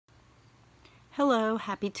Hello,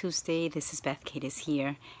 happy Tuesday. This is Beth Katis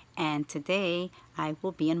here, and today I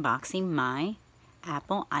will be unboxing my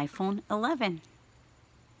Apple iPhone 11.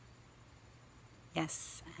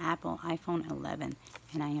 Yes, Apple iPhone 11,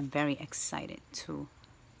 and I am very excited to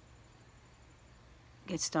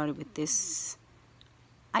get started with this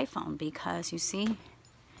iPhone because you see,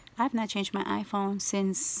 I've not changed my iPhone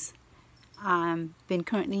since I've been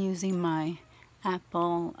currently using my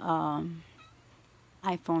Apple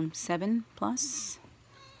iPhone 7 Plus.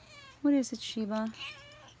 What is it, Sheba?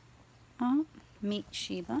 Oh, meet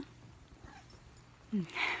Sheba.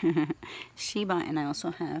 Sheba, and I also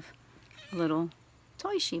have a little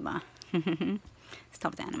toy Sheba,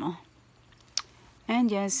 stuffed animal. And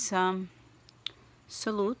yes,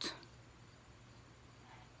 salute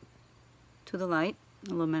to the light,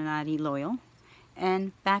 Illuminati loyal,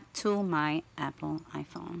 and back to my Apple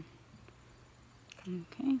iPhone.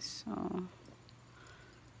 Okay, so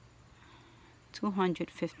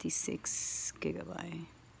 256 gigabyte.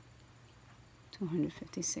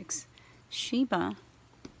 256. Sheba,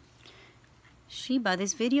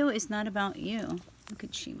 this video is not about you. Look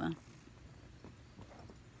at Sheba.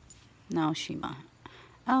 No, Sheba.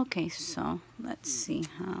 Okay, so let's see,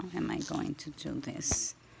 how am I going to do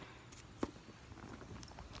this?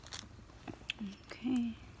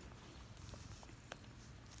 Okay.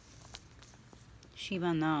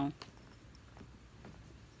 Sheba, no.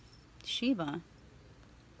 Sheba.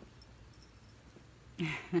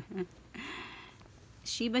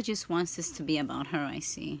 Sheba just wants this to be about her, I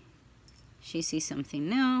see. She sees something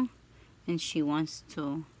new and she wants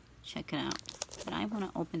to check it out. But I want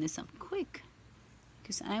to open this up quick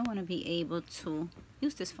because I want to be able to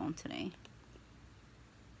use this phone today.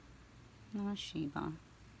 Oh, Sheba.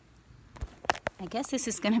 I guess this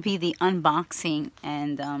is going to be the unboxing,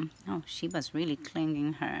 and oh, Sheba's really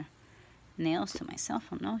clinging her nails to my cell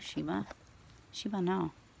phone. No, Sheba. Sheba,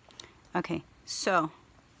 no. Okay, so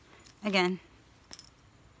again,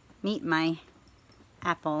 meet my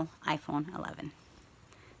Apple iPhone 11.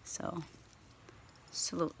 So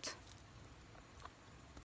salute.